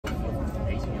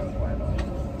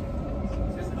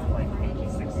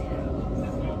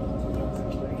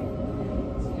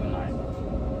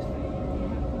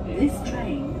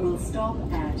stop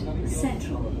at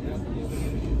Central.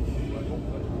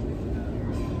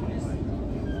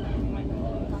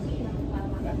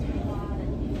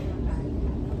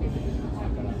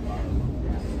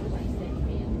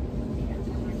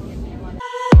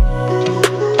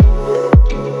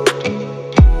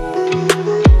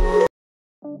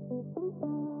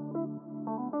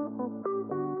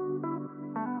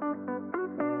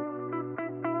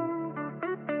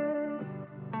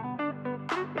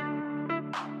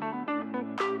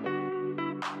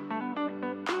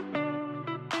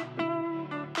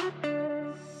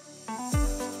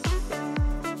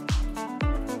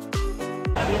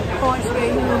 पहुंच गई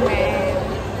हूँ मैं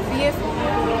VF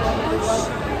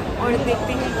और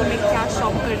देखते हैं कि मैं क्या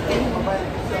शॉप करती हूँ।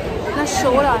 इतना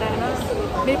शोर आ रहा है ना,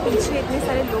 मेरे पीछे इतने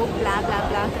सारे लोग ब्ला ब्ला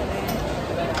ब्ला कर रहे हैं।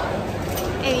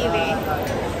 Anyway,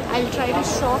 I will try to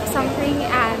shop something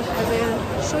and I will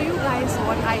show you guys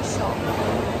what I shop.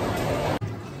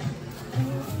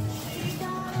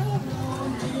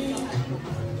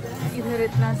 इधर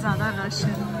इतना ज़्यादा रश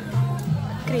है,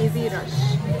 crazy rush.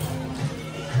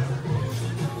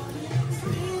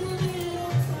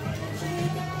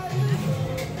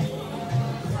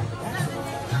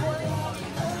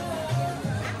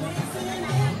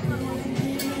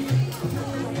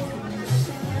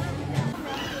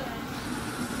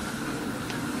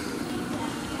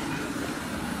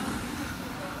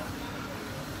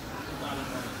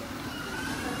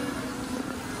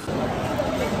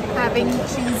 Having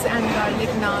cheese and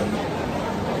garlic naan.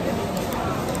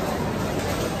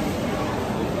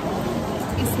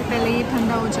 इससे पहले ये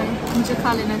ठंडा हो जाए मुझे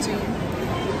खा लेना चाहिए।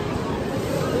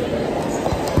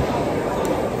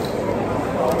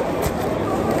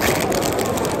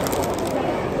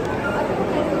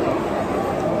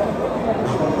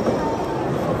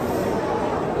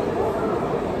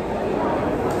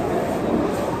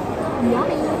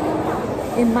 Yummy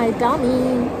in my tummy.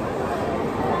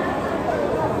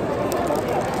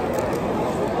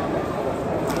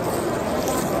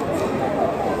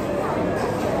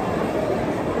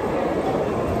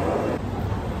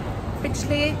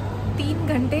 पिछले 3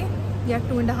 घंटे या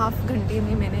 2.5 घंटे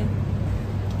में मैंने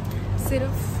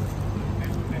सिर्फ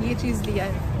ये चीज़ लिया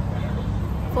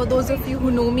है। For those of you who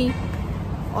know me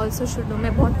also should know,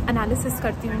 मैं बहुत एनालिसिस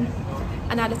करती हूँ।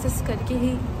 एनालिसिस करके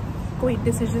ही कोई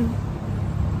डिसीजन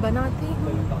बनाती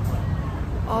हूँ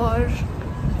और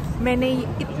मैंने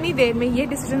इतनी देर में ये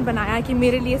डिसीजन बनाया कि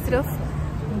मेरे लिए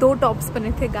सिर्फ 2 टॉप्स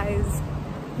बने थे guys,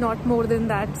 not more than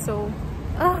that. So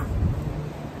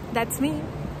that's me.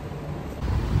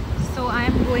 So I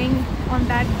am going on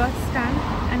that bus stand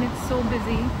and it's so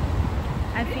busy.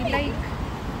 I feel like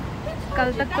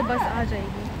कल तक तो बस आ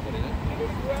जाएगी.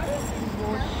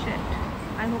 Oh shit.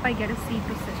 I hope I get a seat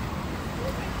to sit.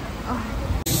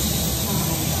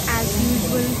 As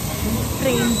usual,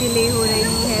 train delay हो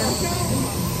रही है.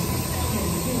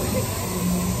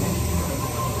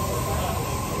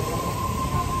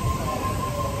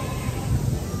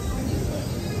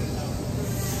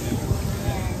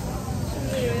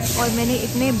 और मैंने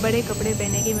इतने बड़े कपड़े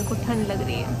पहने कि मेरे को ठंड लग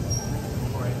रही है.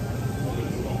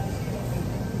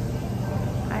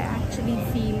 I actually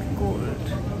feel cold.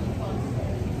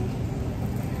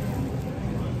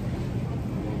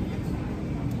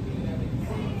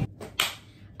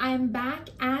 I am back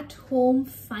at home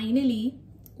finally.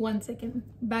 1 second,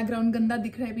 background गंदा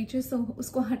दिख रहा है पीछे, सो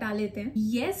उसको हटा लेते हैं.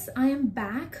 Yes, I am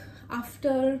back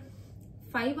after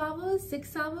 5 hours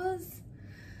 6 hours.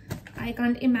 I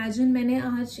can't imagine मैंने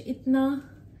आज इतना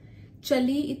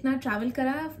ट्रैवल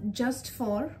करा just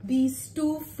for these 2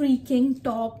 freaking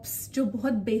tops जो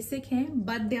बहुत बेसिक हैं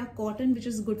but they are cotton which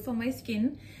is good for my skin.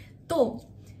 तो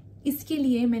इसके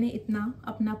लिए मैंने इतना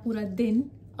अपना पूरा दिन,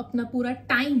 अपना पूरा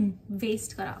टाइम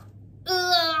वेस्ट करा.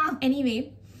 Anyway,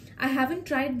 I haven't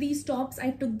tried these tops.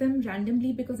 I took them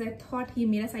randomly because I thought ये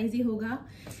मेरा साइज ही होगा.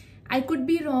 I could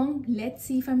be wrong. Let's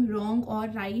see if I am wrong और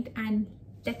right and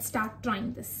let's start trying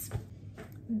this.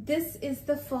 This is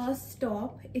the first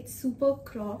top. It's super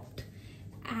cropped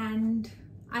and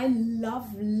I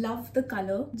love the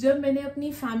color. जब मैंने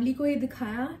अपनी family को ये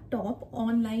दिखाया top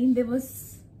online, they was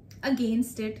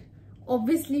against it.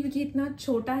 Obviously क्योंकि इतना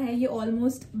छोटा है, ये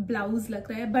ऑलमोस्ट ब्लाउज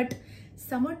लग रहा है. बट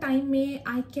समर टाइम में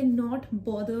I cannot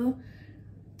bother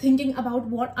thinking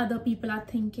about what other people are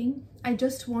thinking. I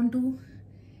just want to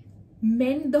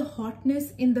mend the hotness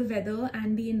in the weather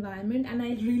and the environment and I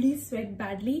really sweat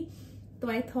badly. तो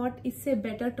I thought इससे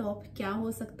better top क्या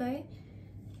हो सकता है.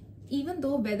 Even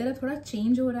though weather थोड़ा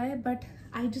change हो रहा है but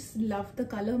I just love the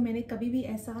color. मैंने कभी भी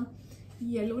ऐसा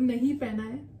yellow नहीं पहना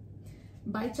है.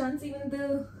 By chance even the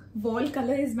wall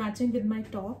color is matching with my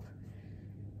top.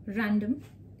 Random.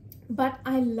 but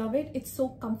I love it. It's so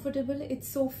comfortable, it's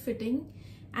so fitting,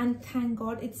 and thank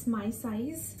God it's my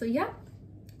size. So yeah,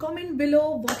 comment below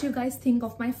what you guys think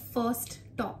of my first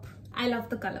top. I love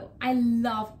the color. I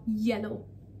love yellow.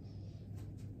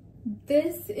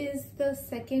 This is the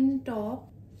second top.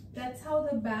 That's how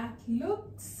the back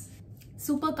looks.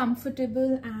 Super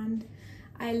comfortable, and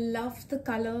I love the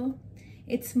color.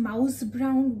 It's mouse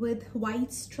brown with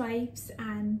white stripes,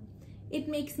 and it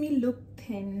makes me look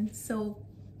thin, so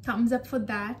thumbs up for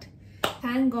that.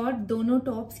 Thank God दोनों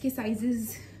tops के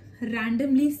sizes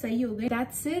randomly सही हो गए.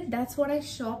 That's it. That's what I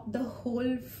shopped the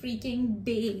whole freaking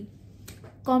day.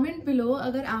 Comment below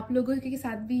अगर आप लोगों के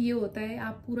साथ भी ये होता है,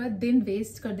 आप पूरा दिन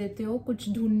वेस्ट कर देते हो कुछ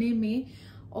ढूंढने में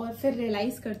और फिर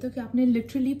रियलाइज करते हो कि आपने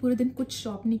लिटरली पूरे दिन कुछ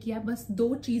शॉप नहीं किया, बस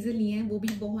 2 चीजें ली हैं, वो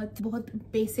भी बहुत बहुत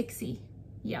बेसिक सी.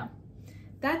 या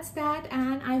That's that,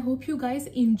 and I hope you guys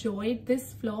enjoyed this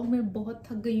vlog. मैं बहुत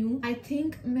थक गई हूँ. I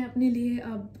think मैं अपने लिए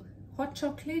अब hot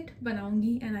chocolate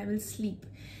बनाऊंगी and I will sleep.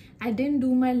 I didn't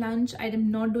do my lunch. I am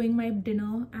not doing my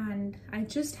dinner, and I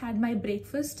just had my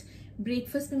breakfast.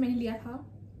 Breakfast में मैंने लिया था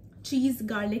cheese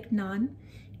garlic naan.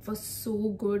 It was so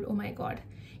good. Oh my god.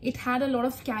 It had a lot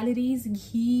of calories.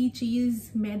 Ghee, cheese,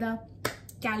 maida.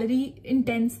 Calorie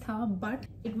intense tha, but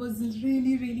it was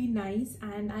really really nice,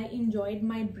 and I enjoyed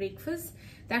my breakfast.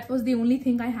 That was the only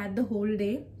thing I had the whole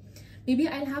day. Maybe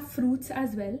I'll have fruits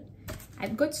as well.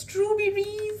 I've got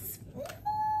strawberries.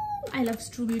 I love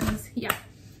strawberries. Yeah,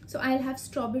 so I'll have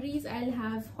strawberries, I'll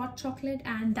have hot chocolate,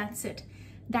 and that's it.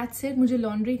 That's it. मुझे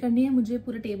laundry करनी है, मुझे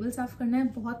पूरा table साफ करना है,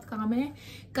 बहुत काम है.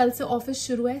 कल से ऑफिस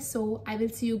शुरू है, so I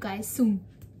will see you guys soon.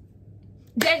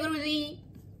 जय गुरुजी.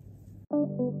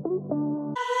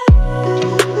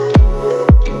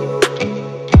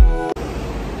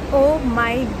 Oh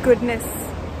my goodness,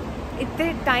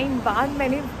 इतने टाइम बाद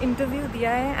मैंने इंटरव्यू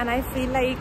दिया है, and I feel like